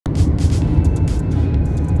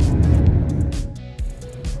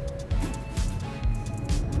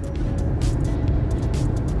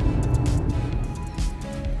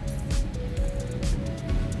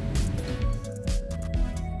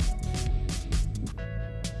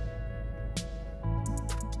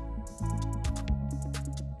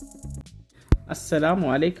Assalamu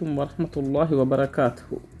alaikum wa rahmatullahi wa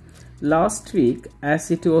barakatuh. Last week, as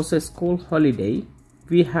it was a school holiday,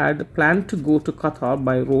 we had planned to go to Qatar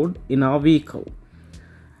by road in our vehicle.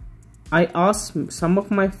 I asked some of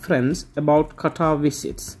my friends about Qatar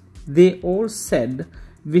visits. They all said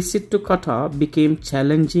visit to Qatar became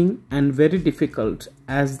challenging and very difficult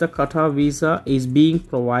as the Qatar visa is being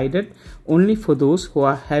provided only for those who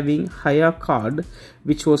are having higher card,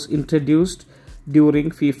 which was introduced during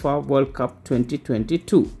FIFA World Cup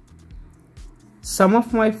 2022. Some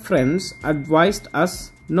of my friends advised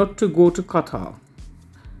us not to go to Qatar.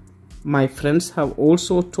 My friends have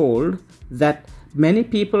also told that many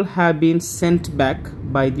people have been sent back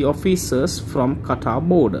by the officers from Qatar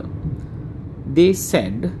border. They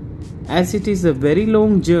said, as it is a very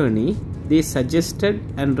long journey, they suggested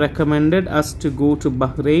and recommended us to go to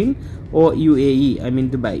Bahrain or UAE,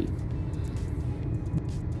 Dubai.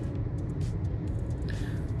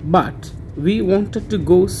 But we wanted to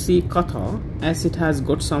go see Qatar as it has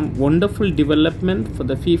got some wonderful development for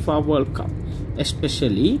the FIFA World Cup.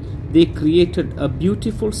 Especially, they created a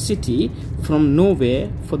beautiful city from nowhere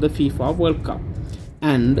for the FIFA World Cup.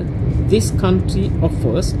 And this country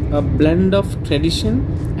offers a blend of tradition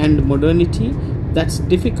and modernity that's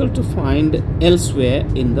difficult to find elsewhere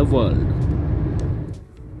in the world.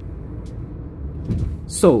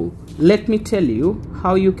 So, let me tell you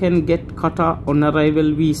how you can get Qatar on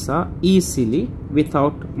arrival visa easily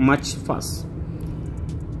without much fuss.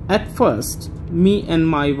 At first, me and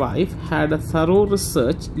my wife had a thorough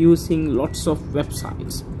research using lots of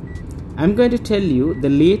websites. I'm going to tell you the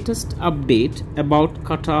latest update about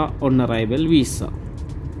Qatar on arrival visa.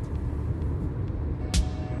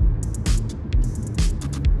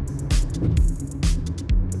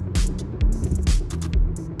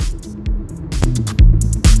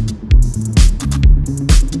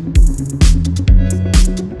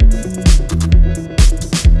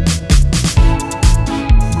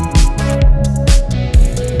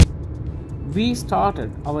 We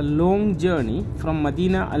started our long journey from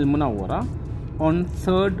Medina Al Munawwara on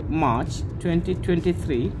 3rd March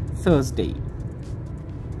 2023, Thursday.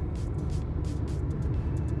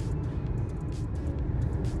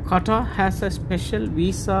 Qatar has a special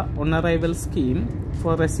visa on arrival scheme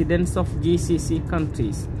for residents of GCC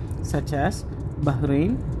countries such as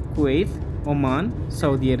Bahrain, Kuwait, Oman,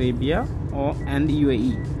 Saudi Arabia and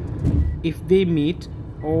UAE if they meet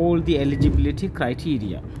all the eligibility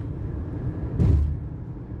criteria.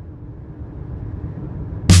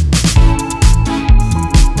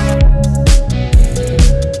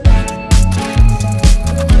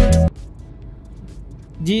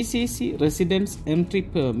 GCC residence entry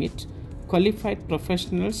permit, qualified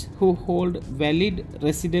professionals who hold valid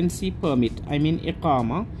residency permit,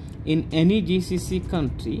 Iqama, in any GCC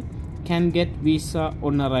country can get visa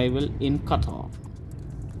on arrival in Qatar.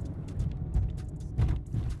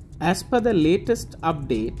 As per the latest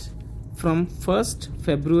update from 1st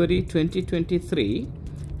February 2023,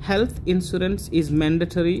 health insurance is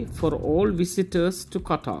mandatory for all visitors to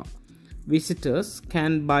Qatar. Visitors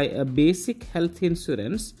can buy a basic health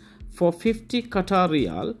insurance for 50 Qatar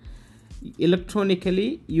Riyal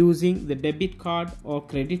electronically using the debit card or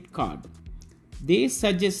credit card. They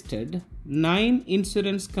suggested 9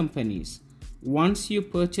 insurance companies. Once you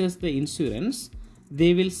purchase the insurance,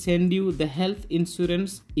 they will send you the health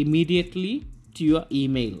insurance immediately to your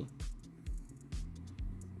email.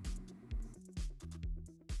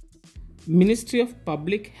 Ministry of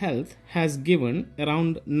Public Health has given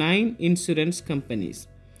around 9 insurance companies.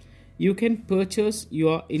 You can purchase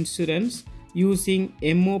your insurance using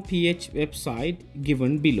MOPH website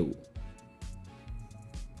given below.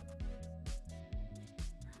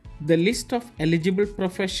 The list of eligible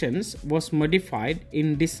professions was modified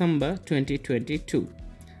in December 2022.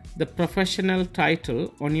 The professional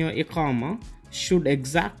title on your Iqama should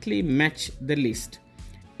exactly match the list.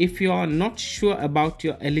 If you are not sure about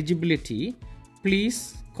your eligibility,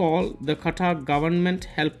 please call the Qatar government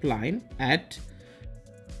helpline at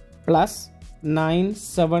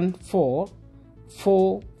 +974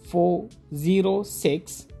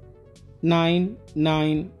 4406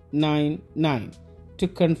 9999 to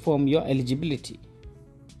confirm your eligibility.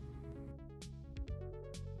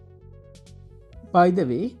 By the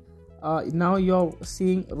way, now you're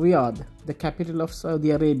seeing Riyadh, the capital of Saudi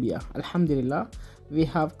Arabia. Alhamdulillah, we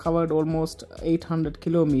have covered almost 800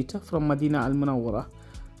 kilometers from Medina Al Munawwara.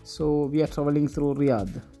 So we are traveling through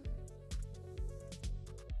Riyadh.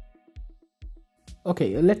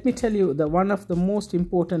 Okay, let me tell you that one of the most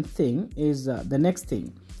important thing is the next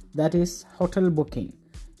thing, that is hotel booking.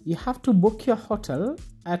 You have to book your hotel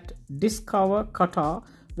at Discover Qatar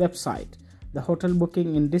website. the hotel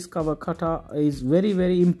booking in Discover Qatar is very,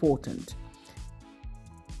 very important.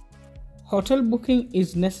 Hotel booking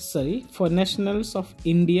is necessary for nationals of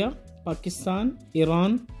India, Pakistan,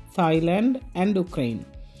 Iran, Thailand and Ukraine.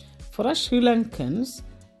 For us Sri Lankans,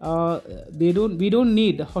 we don't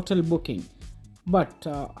need hotel booking. But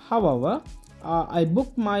however, I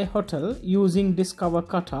booked my hotel using Discover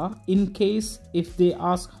Qatar in case if they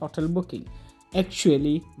ask hotel booking.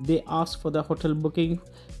 Actually, they ask for the hotel booking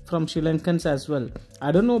from Sri Lankans as well.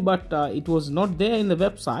 I don't know, but it was not there in the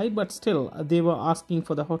website, but still they were asking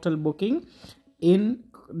for the hotel booking in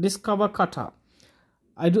Discover Qatar.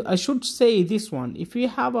 I should say this one, if you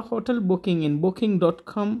have a hotel booking in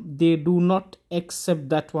booking.com, they do not accept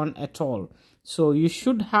that one at all. So you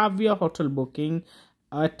should have your hotel booking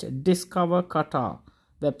at Discover Qatar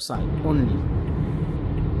website only.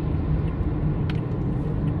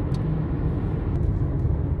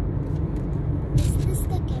 Is this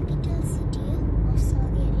the capital city of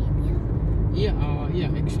Saudi Arabia?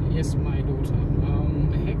 Yeah, actually, yes, my daughter.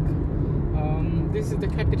 This is the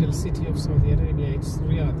capital city of Saudi Arabia. It's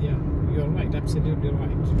Riyadh. Yeah, you're right. Absolutely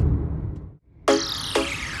right.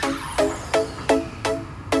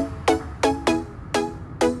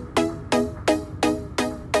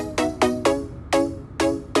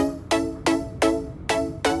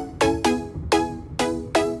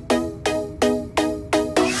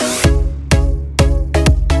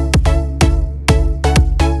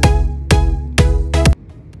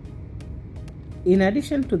 In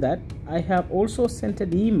addition to that, I have also sent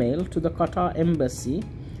an email to the Qatar embassy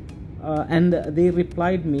and they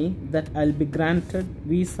replied me that I'll be granted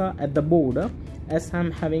visa at the border as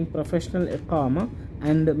I'm having professional iqama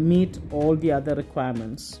and meet all the other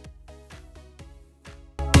requirements.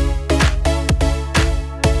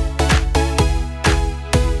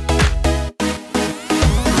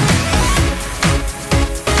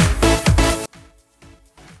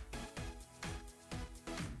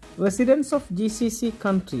 Residents of GCC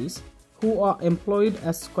countries who are employed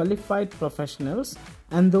as qualified professionals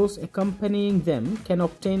and those accompanying them can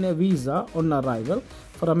obtain a visa on arrival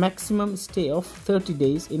for a maximum stay of 30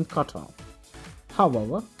 days in Qatar.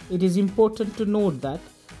 However, it is important to note that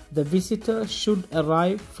the visitor should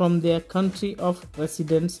arrive from their country of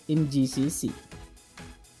residence in GCC.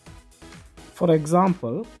 For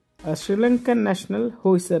example, a Sri Lankan national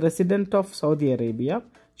who is a resident of Saudi Arabia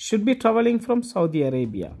should be traveling from Saudi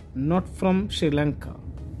Arabia, not from Sri Lanka.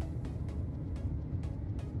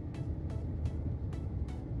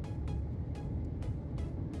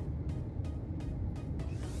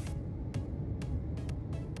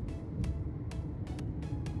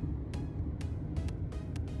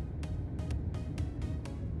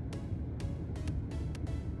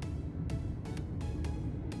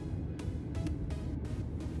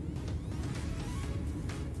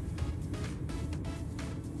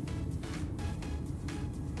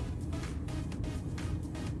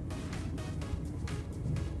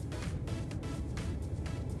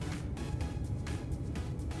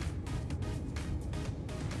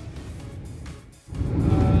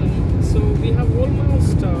 We have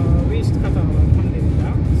almost reached Qatar,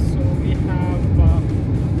 alhamdulillah. So we have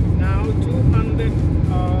now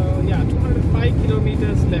 205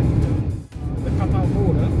 kilometers left, the Qatar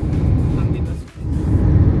border. Alhamdulillah.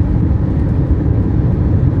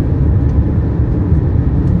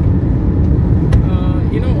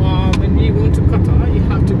 When we go to Qatar, you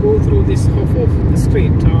have to go through this Hofuf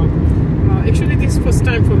street. Actually, this is first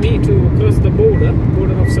time for me to cross the border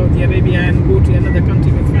of Saudi Arabia and go to another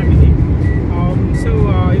country with family.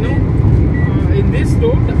 In this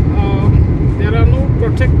road there are no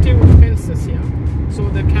protective fences here, so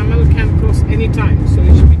the camel can cross anytime, so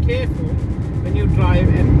you should be careful when you drive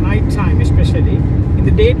at night time, especially. In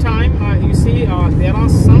the daytime, you see there are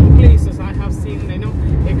some places I have seen,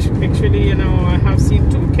 actually I have seen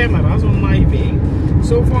 2 cameras on my way.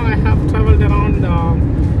 So far I have traveled around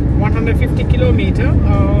 150 kilometer.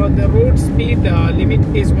 The road speed limit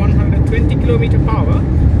is 120 kilometer per hour,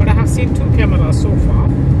 but I have seen 2 cameras so far.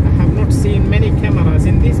 I have not seen many cameras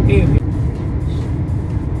in this area.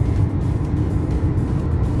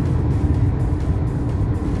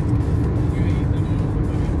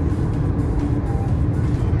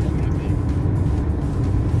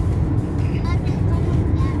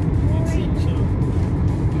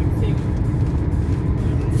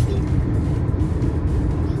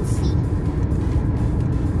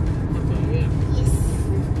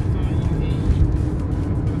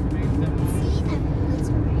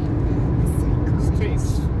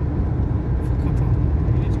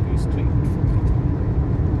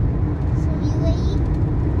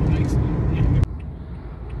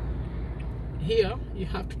 you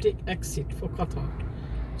have to take exit for Qatar.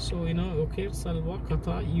 So you know, okay, Salwa,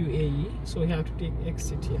 Qatar, UAE. So you have to take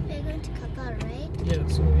exit here. We're going to Qatar, right? Yeah,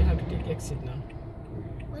 so we have to take exit now.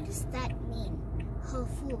 What does that mean?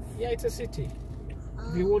 Hafuf. Yeah, it's a city.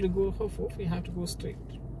 If you want to go Hafuf, you have to go straight.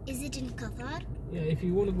 Is it in Qatar? Yeah, if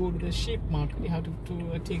you want to go to the sheep market, you have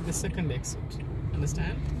to take the second exit.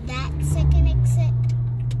 Understand? That second exit.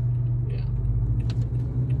 Yeah.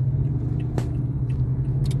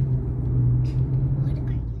 What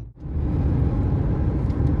are you?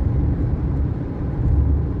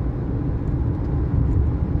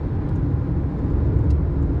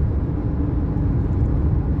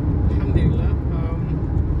 Alhamdulillah.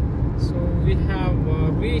 So we have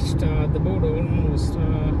reached the border almost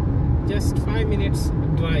just 5 minutes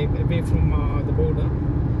drive away from the border.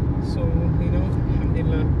 So you know,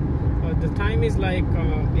 alhamdulillah, the time is like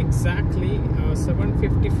exactly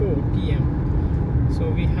 7:54 p.m. So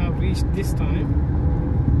we have reached this time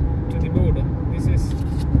to the border. This is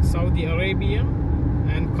Saudi Arabia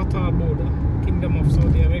and Qatar border, Kingdom of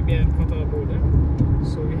Saudi Arabia and Qatar border.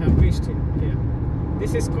 So we have reached it here.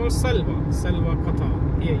 This is called Salwa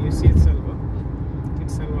Qatar. Here you see Salwa.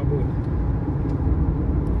 It's Salwa border.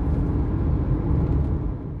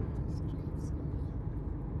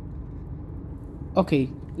 Okay,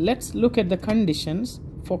 let's look at the conditions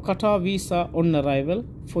for Qatar visa on arrival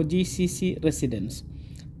for GCC residents.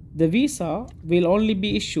 The visa will only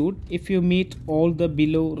be issued if you meet all the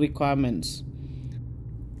below requirements.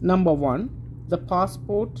 Number 1, the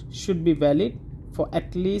passport should be valid for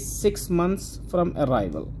at least 6 months from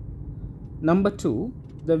arrival. Number 2,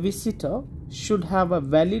 the visitor should have a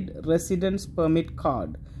valid residence permit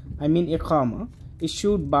card, I mean Iqama,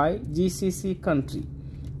 issued by GCC country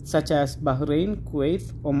such as Bahrain,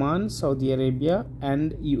 Kuwait, Oman, Saudi Arabia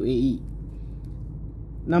and UAE.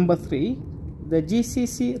 Number 3, the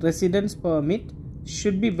GCC residence permit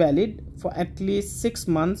should be valid for at least 6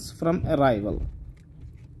 months from arrival.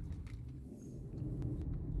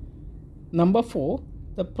 Number 4,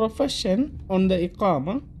 the profession on the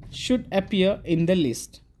Iqama should appear in the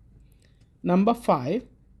list. Number 5,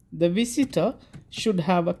 the visitor should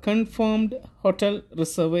have a confirmed hotel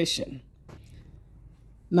reservation.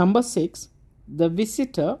 Number 6, the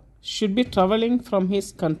visitor should be traveling from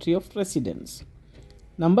his country of residence.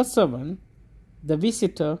 Number 7, the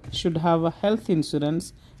visitor should have a health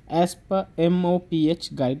insurance as per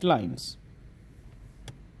MOPH guidelines.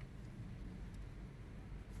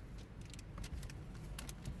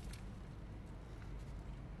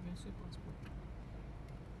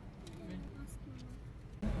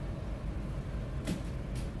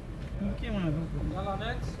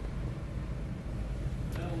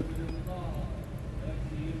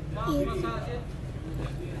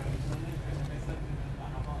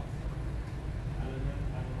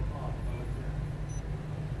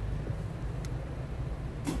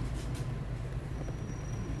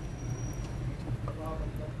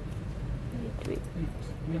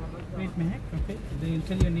 Wait, Mehak, okay. They will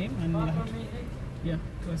tell your name and you have to, yeah,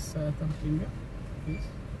 press thumb finger, please.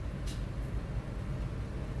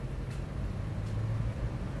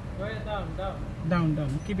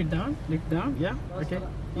 Down. Keep it down, lift down, yeah, okay,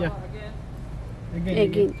 yeah.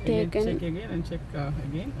 Again, check again and check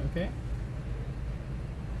again, okay.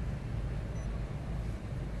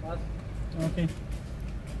 Okay.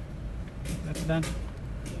 That's done.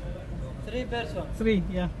 3 person. 3,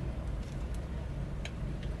 yeah.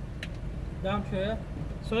 Down شوية.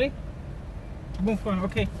 Sorry? Move on,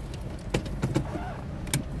 okay.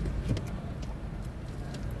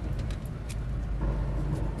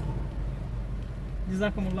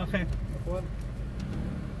 جزاكم الله خير.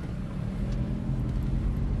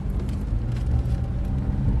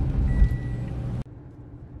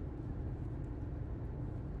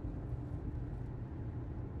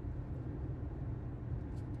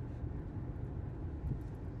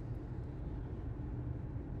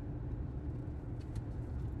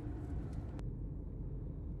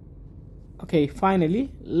 Okay,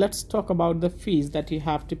 finally, let's talk about the fees that you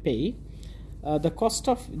have to pay. The cost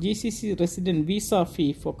of GCC resident visa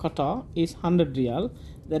fee for Qatar is 100 riyal.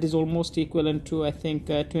 That is almost equivalent to, I think,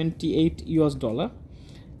 28 US dollar.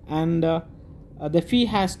 And the fee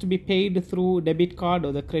has to be paid through debit card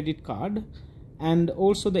or the credit card. And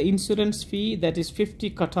also the insurance fee, that is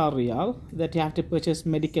 50 Qatar riyal, that you have to purchase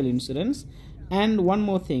medical insurance. And one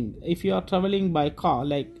more thing, if you are traveling by car,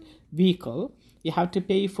 like vehicle, you have to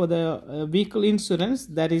pay for the vehicle insurance.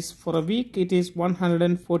 That is, for a week it is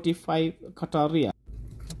 145 Qatar riyal.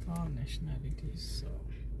 Qatar nationalities,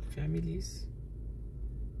 families,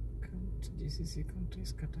 GCC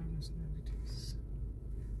countries, Qatar nationalities.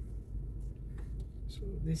 So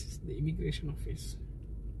this is the immigration office.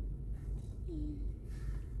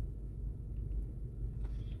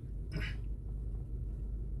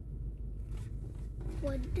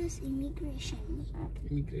 What does immigration mean?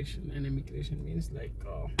 Immigration means like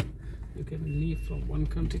you can leave from one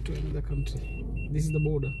country to another country. This is the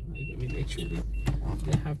border. I mean, actually,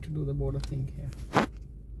 they have to do the border thing here.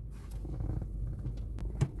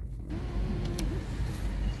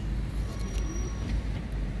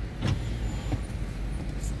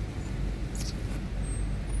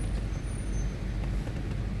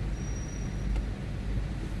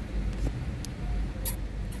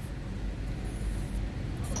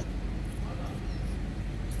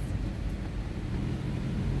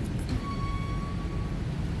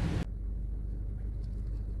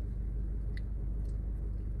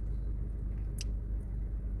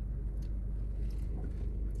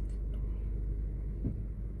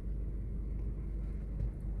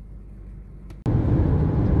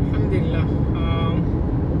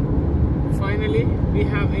 Finally we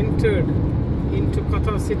have entered into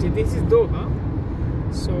Qatar city. This is Doha.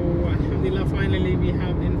 So alhamdulillah, finally we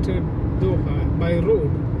have entered Doha by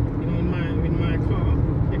road, you know, in my car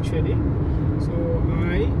actually. So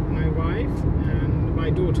I, my wife and my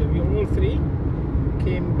daughter, we all three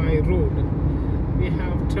came by road. We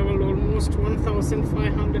have traveled almost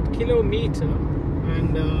 1,500 kilometers,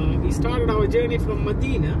 and we started our journey from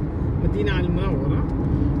Medina Al Munawwara,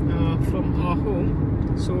 from our home.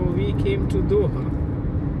 So we came to Doha.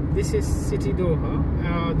 This is city Doha.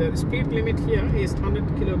 The speed limit here is 100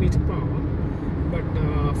 km/h, but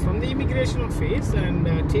from the immigration office and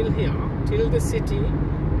till here, till the city,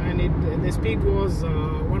 and the speed was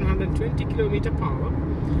 120 km/h.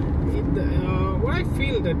 What I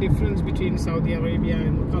feel the difference between Saudi Arabia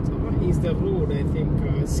and Qatar is the road. I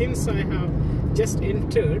think since I have just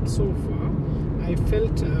entered so far, I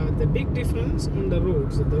felt the big difference on the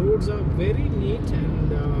roads. The roads are very neat,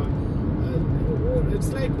 and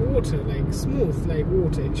it's like water, like smooth like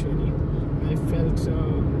water actually. I felt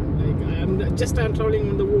like I'm traveling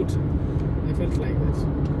on the water. I felt like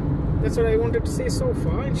that. That's what I wanted to say so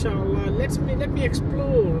far. Inshallah, let me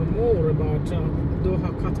explore more about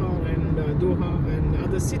Doha, Qatar, and Doha and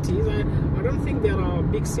other cities. I don't think there are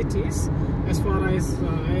big cities as far as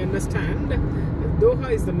I understand.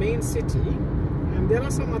 Doha is the main city, and there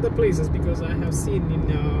are some other places because I have seen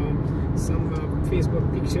in some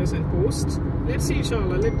Facebook pictures and posts. Let's see,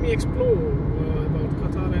 inshallah. Let me explore about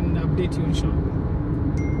Qatar and update you, inshallah.